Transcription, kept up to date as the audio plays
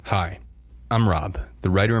Hi, I'm Rob, the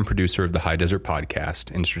writer and producer of the High Desert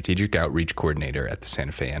Podcast and strategic outreach coordinator at the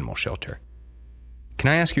Santa Fe Animal Shelter.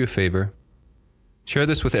 Can I ask you a favor? Share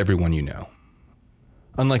this with everyone you know.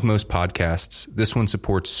 Unlike most podcasts, this one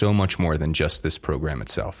supports so much more than just this program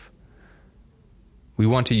itself. We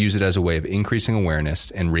want to use it as a way of increasing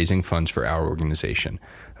awareness and raising funds for our organization,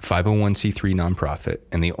 a 501c3 nonprofit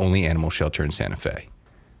and the only animal shelter in Santa Fe.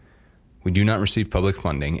 We do not receive public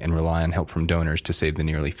funding and rely on help from donors to save the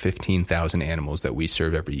nearly 15,000 animals that we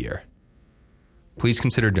serve every year. Please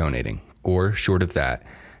consider donating, or, short of that,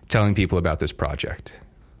 telling people about this project.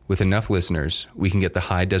 With enough listeners, we can get the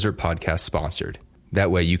High Desert Podcast sponsored.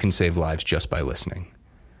 That way you can save lives just by listening.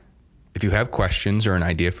 If you have questions or an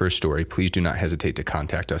idea for a story, please do not hesitate to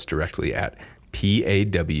contact us directly at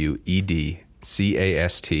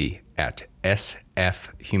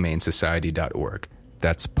pawedcast@sfhumanesociety.org.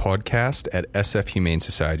 That's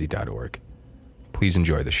podcast@sfhumanesociety.org. Please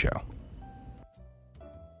enjoy the show.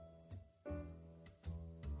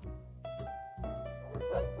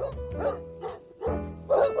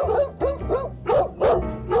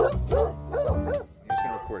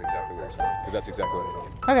 That's exactly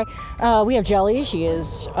what I need. Okay. We have Jelly. She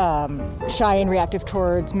is shy and reactive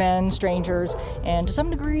towards men, strangers, and to some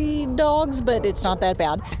degree dogs, but it's not that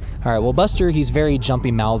bad. All right, well, Buster, he's very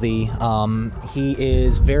jumpy, mouthy. He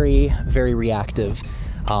is very, very reactive.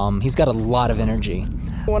 He's got a lot of energy.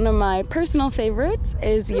 One of my personal favorites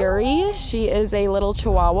is Yuri. She is a little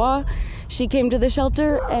chihuahua. She came to the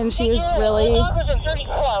shelter and she was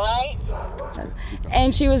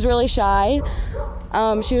really shy.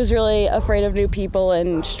 She was really afraid of new people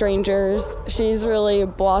and strangers. She's really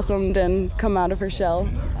blossomed and come out of her shell.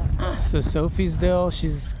 So Sophie's Dill, she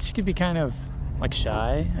could be kind of like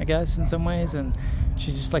shy, I guess, in some ways, and she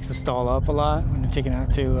just likes to stall up a lot when you're taking her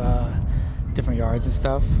out to different yards and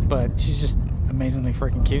stuff, but she's just amazingly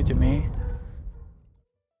freaking cute to me.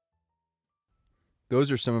 Those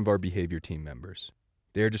are some of our behavior team members.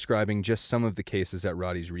 They are describing just some of the cases at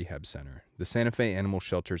Roddy's Rehab Center, the Santa Fe Animal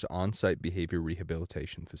Shelter's on-site behavior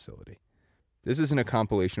rehabilitation facility. This isn't a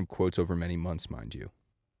compilation of quotes over many months, mind you.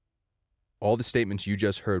 All the statements you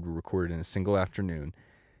just heard were recorded in a single afternoon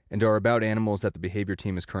and are about animals that the behavior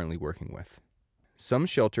team is currently working with. Some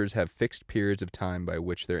shelters have fixed periods of time by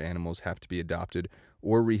which their animals have to be adopted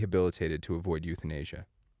or rehabilitated to avoid euthanasia.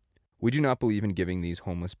 We do not believe in giving these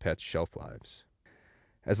homeless pets shelf lives.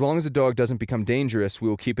 As long as a dog doesn't become dangerous, we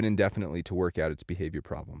will keep it indefinitely to work out its behavior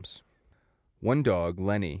problems. One dog,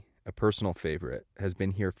 Lenny, a personal favorite, has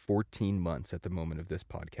been here 14 months at the moment of this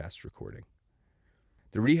podcast recording.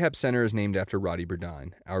 The rehab center is named after Roddy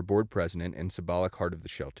Burdine, our board president and symbolic heart of the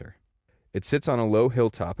shelter. It sits on a low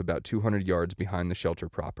hilltop about 200 yards behind the shelter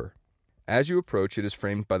proper. As you approach, it is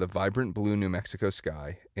framed by the vibrant blue New Mexico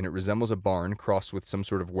sky, and it resembles a barn crossed with some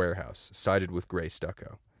sort of warehouse, sided with gray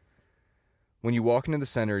stucco. When you walk into the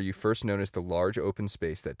center, you first notice the large open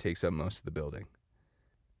space that takes up most of the building.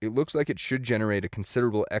 It looks like it should generate a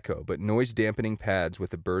considerable echo, but noise-dampening pads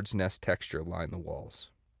with a bird's nest texture line the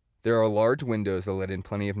walls. There are large windows that let in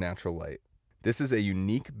plenty of natural light. This is a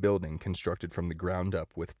unique building constructed from the ground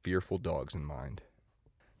up with fearful dogs in mind.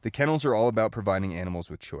 The kennels are all about providing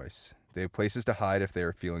animals with choice. They have places to hide if they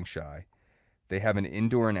are feeling shy. They have an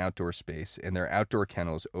indoor and outdoor space, and their outdoor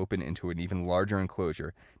kennels open into an even larger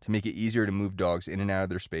enclosure to make it easier to move dogs in and out of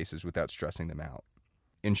their spaces without stressing them out.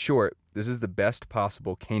 In short, this is the best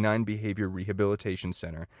possible canine behavior rehabilitation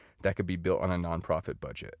center that could be built on a nonprofit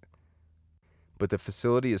budget. But the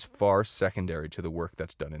facility is far secondary to the work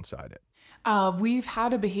that's done inside it. We've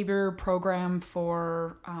had a behavior program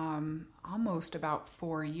for almost about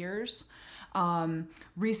 4 years.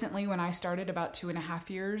 Recently, when I started about 2.5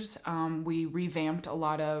 years, we revamped a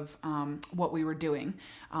lot of what we were doing.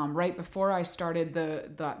 Right before I started,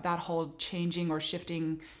 that whole changing or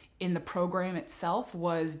shifting in the program itself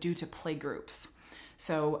was due to play groups.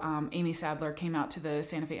 So Amy Sadler came out to the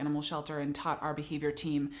Santa Fe Animal Shelter and taught our behavior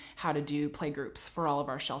team how to do play groups for all of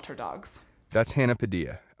our shelter dogs. That's Hannah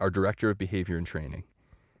Padilla, our Director of Behavior and Training.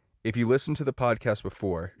 If you listened to the podcast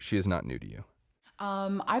before, she is not new to you.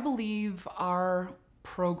 I believe our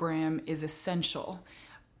program is essential,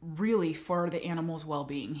 really, for the animals'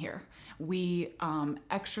 well-being here. We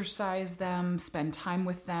exercise them, spend time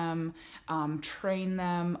with them, train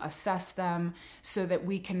them, assess them, so that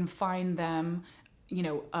we can find them,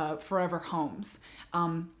 forever homes.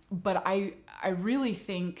 But I really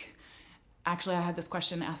think, actually, I had this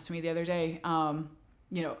question asked to me the other day.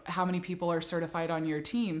 How many people are certified on your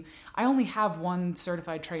team? I only have one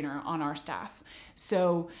certified trainer on our staff.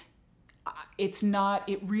 So it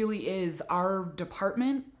really is, our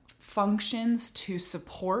department functions to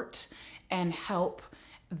support and help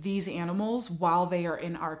these animals while they are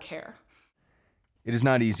in our care. It is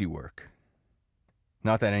not easy work.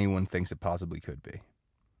 Not that anyone thinks it possibly could be.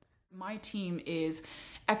 My team is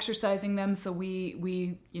exercising them, so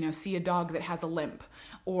we see a dog that has a limp,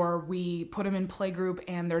 or we put them in playgroup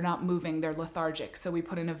and they're not moving, they're lethargic, so we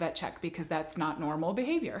put in a vet check because that's not normal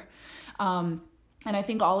behavior. And I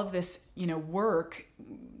think all of this, work,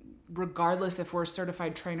 regardless if we're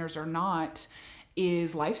certified trainers or not,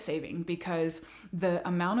 is life-saving, because the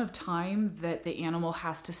amount of time that the animal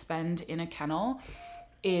has to spend in a kennel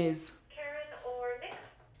is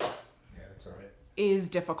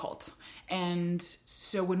difficult. And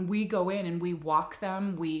so when we go in and we walk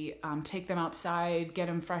them, we take them outside, get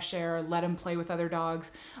them fresh air, let them play with other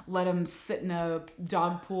dogs, let them sit in a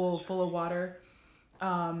dog pool full of water.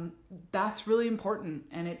 That's really important,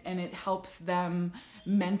 and it helps them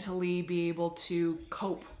mentally be able to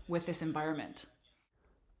cope with this environment.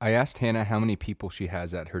 I asked Hannah how many people she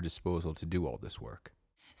has at her disposal to do all this work.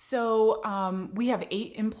 So we have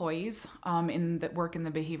 8 employees that work in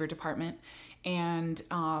the behavior department, and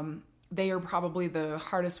they are probably the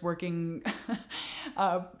hardest working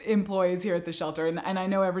employees here at the shelter. And I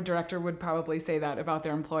know every director would probably say that about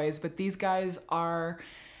their employees, but these guys are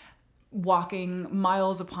walking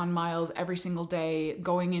miles upon miles every single day,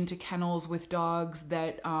 going into kennels with dogs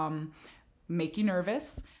that make you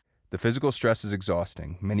nervous. The physical stress is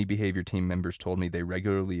exhausting. Many behavior team members told me they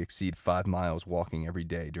regularly exceed 5 miles walking every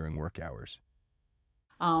day during work hours.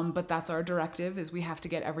 But that's our directive, is we have to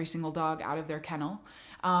get every single dog out of their kennel.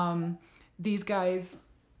 These guys...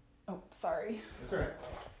 Oh, sorry. That's all right.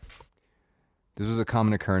 This was a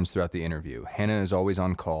common occurrence throughout the interview. Hannah is always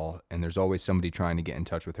on call, and there's always somebody trying to get in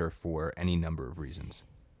touch with her for any number of reasons.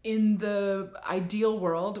 In the ideal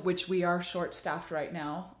world, which we are short-staffed right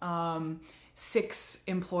now, 6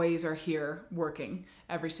 employees are here working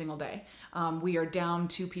every single day. We are down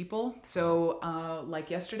 2 people. So like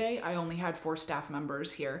yesterday, I only had 4 staff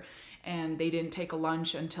members here, and they didn't take a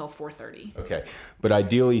lunch until 4:30. Okay. But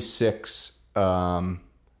ideally 6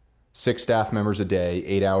 staff members a day,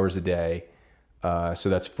 8 hours a day. So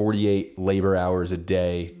that's 48 labor hours a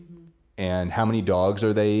day. Mm-hmm. And how many dogs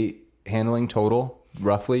are they handling total,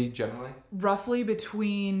 roughly, generally? Roughly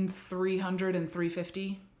between 300 and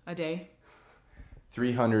 350 a day.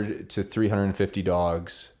 300 to 350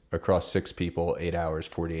 dogs across 6 people, 8 hours,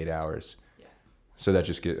 48 hours. Yes. So that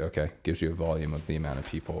just gives you a volume of the amount of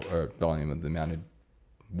people, or volume of the amount of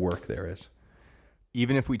work there is.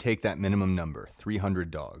 Even if we take that minimum number, 300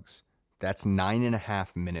 dogs, that's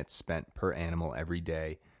 9.5 minutes spent per animal every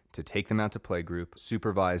day to take them out to playgroup,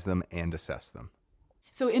 supervise them, and assess them.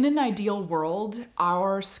 So in an ideal world,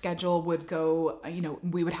 our schedule would go,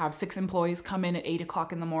 we would have 6 employees come in at 8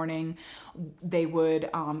 o'clock in the morning. They would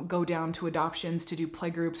go down to adoptions to do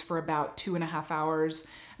playgroups for about 2.5 hours.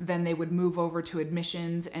 Then they would move over to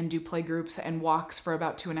admissions and do playgroups and walks for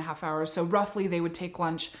about 2.5 hours. So roughly they would take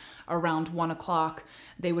lunch around 1 o'clock.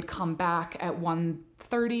 They would come back at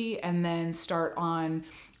 1:30 and then start on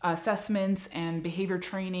assessments and behavior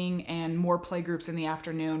training and more playgroups in the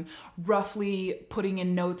afternoon, roughly putting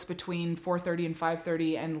in notes between 4:30 and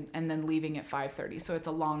 5:30 and then leaving at 5:30. So it's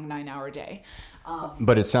a long 9-hour day.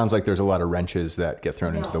 But it sounds like there's a lot of wrenches that get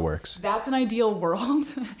thrown into the works. That's an ideal world,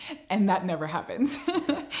 and that never happens.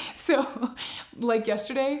 So, like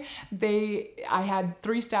yesterday, I had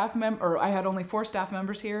only 4 staff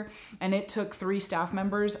members here, and it took 3 staff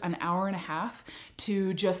members an hour and a half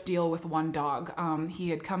to just deal with one dog. He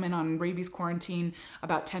had come in on rabies quarantine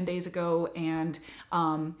about 10 days ago, and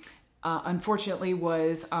unfortunately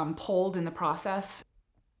was polled in the process.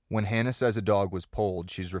 When Hannah says a dog was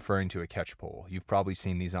polled, she's referring to a catch pole. You've probably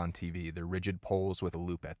seen these on TV. They're rigid poles with a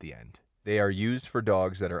loop at the end. They are used for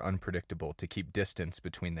dogs that are unpredictable to keep distance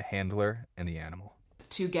between the handler and the animal.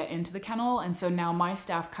 To get into the kennel, and so now my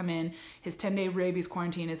staff come in, his 10-day rabies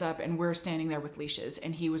quarantine is up, and we're standing there with leashes,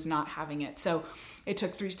 and he was not having it. So it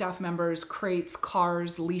took 3 staff members, crates,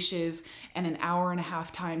 cars, leashes, and an hour and a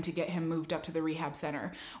half time to get him moved up to the rehab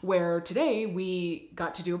center, where today we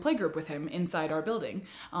got to do a playgroup with him inside our building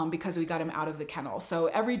because we got him out of the kennel. So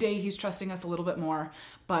every day he's trusting us a little bit more,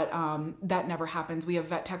 but that never happens. We have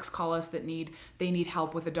vet techs call us that they need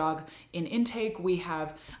help with a dog in intake. We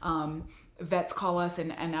have vets call us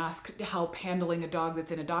and ask help handling a dog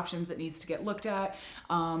that's in adoptions that needs to get looked at.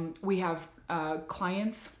 We have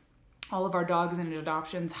clients. All of our dogs in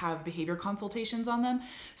adoptions have behavior consultations on them.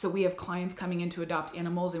 So we have clients coming in to adopt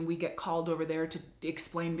animals, and we get called over there to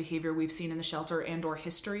explain behavior we've seen in the shelter and or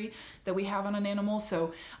history that we have on an animal.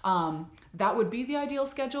 So that would be the ideal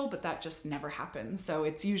schedule, but that just never happens. So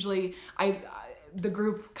it's usually, the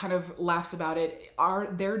group kind of laughs about it.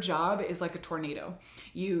 Their job is like a tornado.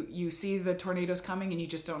 You see the tornadoes coming and you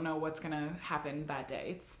just don't know what's going to happen that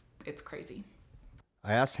day. It's crazy.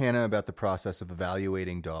 I asked Hannah about the process of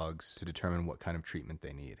evaluating dogs to determine what kind of treatment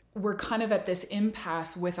they need. We're kind of at this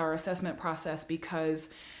impasse with our assessment process because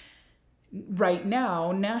right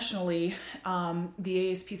now, nationally,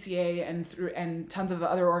 the ASPCA and tons of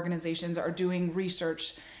other organizations are doing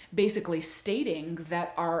research basically stating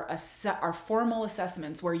that our formal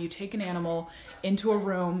assessments, where you take an animal into a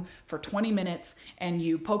room for 20 minutes and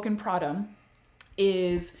you poke and prod them,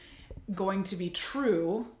 is going to be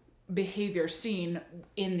true behavior seen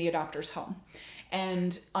in the adopter's home.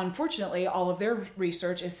 And unfortunately, all of their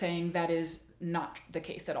research is saying that is not the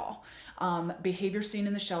case at all. Behavior seen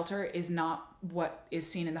in the shelter is not what is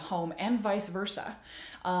seen in the home, and vice versa.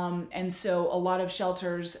 And so a lot of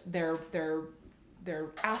shelters, they're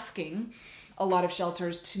asking a lot of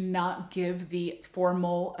shelters to not give the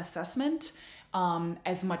formal assessment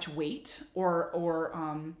as much weight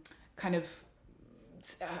or kind of,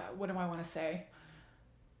 what do I want to say?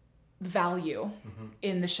 Value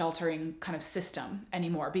in the sheltering kind of system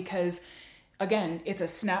anymore, because again, it's a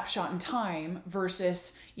snapshot in time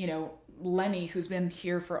versus, Lenny, who's been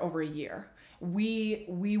here for over a year. We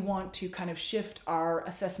want to kind of shift our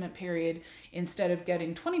assessment period. Instead of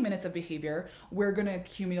getting 20 minutes of behavior, we're going to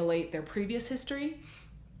accumulate their previous history.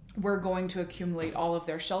 We're going to accumulate all of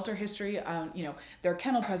their shelter history, their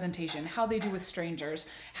kennel presentation, how they do with strangers,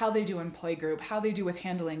 how they do in playgroup, how they do with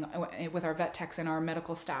handling with our vet techs and our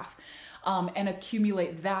medical staff, and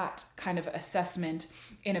accumulate that kind of assessment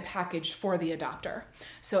in a package for the adopter.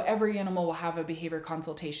 So every animal will have a behavior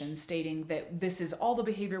consultation stating that this is all the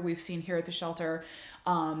behavior we've seen here at the shelter.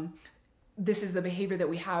 This is the behavior that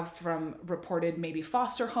we have from reported maybe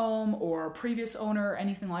foster home or previous owner,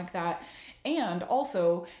 anything like that. And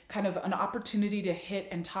also kind of an opportunity to hit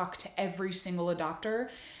and talk to every single adopter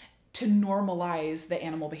to normalize the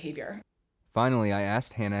animal behavior. Finally, I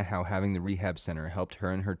asked Hannah how having the rehab center helped her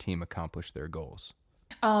and her team accomplish their goals.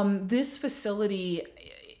 This facility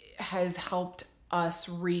has helped us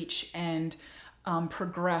reach and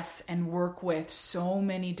progress and work with so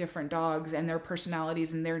many different dogs and their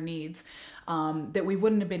personalities and their needs that we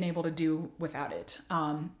wouldn't have been able to do without it.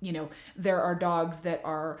 There are dogs that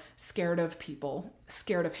are scared of people,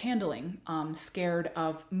 scared of handling, scared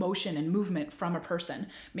of motion and movement from a person.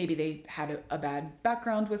 Maybe they had a bad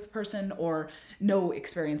background with a person or no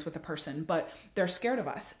experience with a person, but they're scared of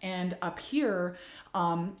us. And up here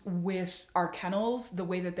with our kennels, the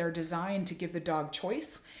way that they're designed to give the dog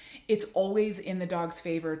choice, it's always in the dog's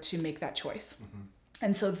favor to make that choice.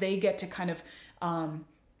 And so they get to kind of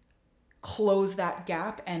close that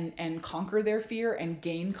gap and conquer their fear and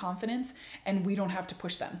gain confidence, and we don't have to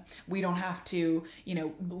push them. We don't have to,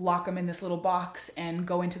 lock them in this little box and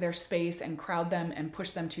go into their space and crowd them and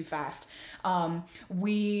push them too fast.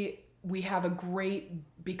 We have a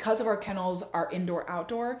great, because of our kennels, our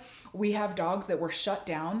indoor-outdoor, we have dogs that were shut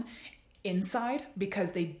down inside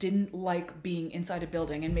because they didn't like being inside a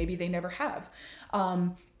building, and maybe they never have.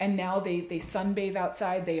 And now they sunbathe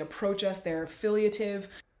outside, they approach us, they're affiliative.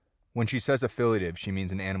 When she says affiliative, she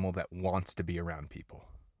means an animal that wants to be around people.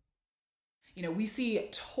 We see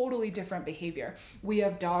totally different behavior. We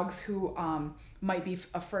have dogs who might be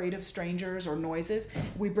afraid of strangers or noises.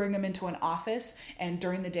 We bring them into an office, and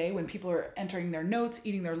during the day when people are entering their notes,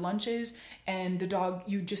 eating their lunches, and the dog,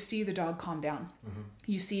 you just see the dog calm down.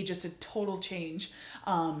 You see just a total change.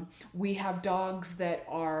 We have dogs that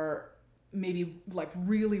are maybe like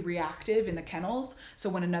really reactive in the kennels. So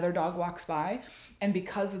when another dog walks by, and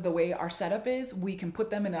because of the way our setup is, we can put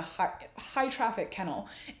them in a high traffic kennel,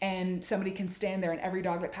 and somebody can stand there, and every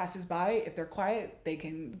dog that passes by, if they're quiet, they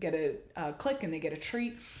can get a click and they get a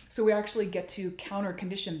treat. So we actually get to counter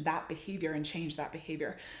condition that behavior and change that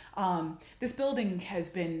behavior. This building has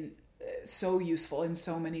been so useful in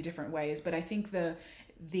so many different ways, but I think the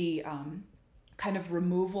kind of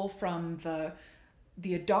removal from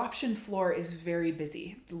the adoption floor is very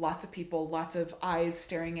busy. Lots of people, lots of eyes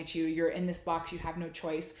staring at you. You're in this box, you have no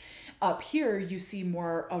choice. Up here, you see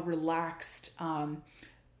more a relaxed,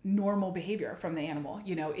 normal behavior from the animal.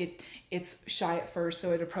 It's shy at first,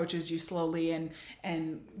 so it approaches you slowly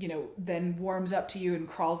and then warms up to you and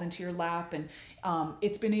crawls into your lap. And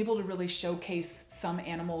it's been able to really showcase some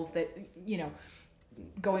animals that,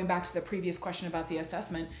 going back to the previous question about the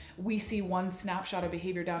assessment, we see one snapshot of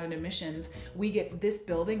behavior down at admissions. This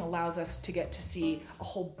building allows us to get to see a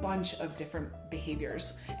whole bunch of different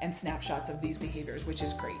behaviors and snapshots of these behaviors, which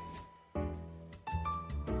is great.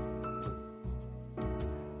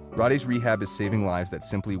 Roddy's rehab is saving lives that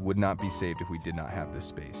simply would not be saved if we did not have this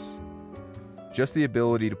space. Just the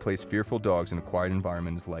ability to place fearful dogs in a quiet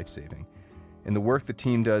environment is life-saving, and the work the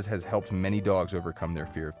team does has helped many dogs overcome their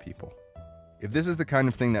fear of people. If this is the kind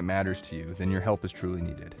of thing that matters to you, then your help is truly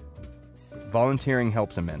needed. Volunteering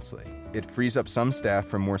helps immensely. It frees up some staff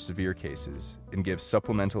from more severe cases and gives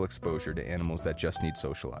supplemental exposure to animals that just need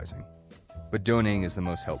socializing. But donating is the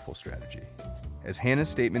most helpful strategy. As Hannah's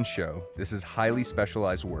statements show, this is highly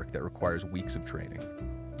specialized work that requires weeks of training.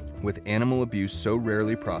 With animal abuse so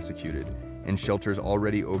rarely prosecuted and shelters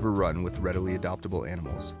already overrun with readily adoptable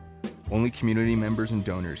animals, only community members and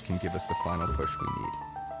donors can give us the final push we need.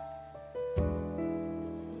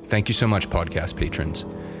 Thank you so much, podcast patrons.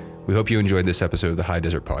 We hope you enjoyed this episode of the High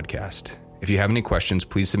Desert Podcast. If you have any questions,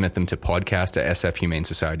 please submit them to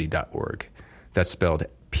podcast@sfhumanesociety.org. That's spelled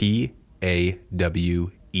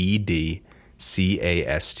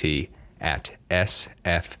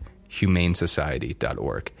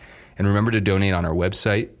PAWEDCAST@sfhumanesociety.org. And remember to donate on our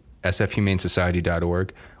website,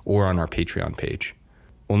 sfhumanesociety.org, or on our Patreon page.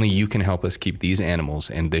 Only you can help us keep these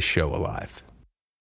animals and this show alive.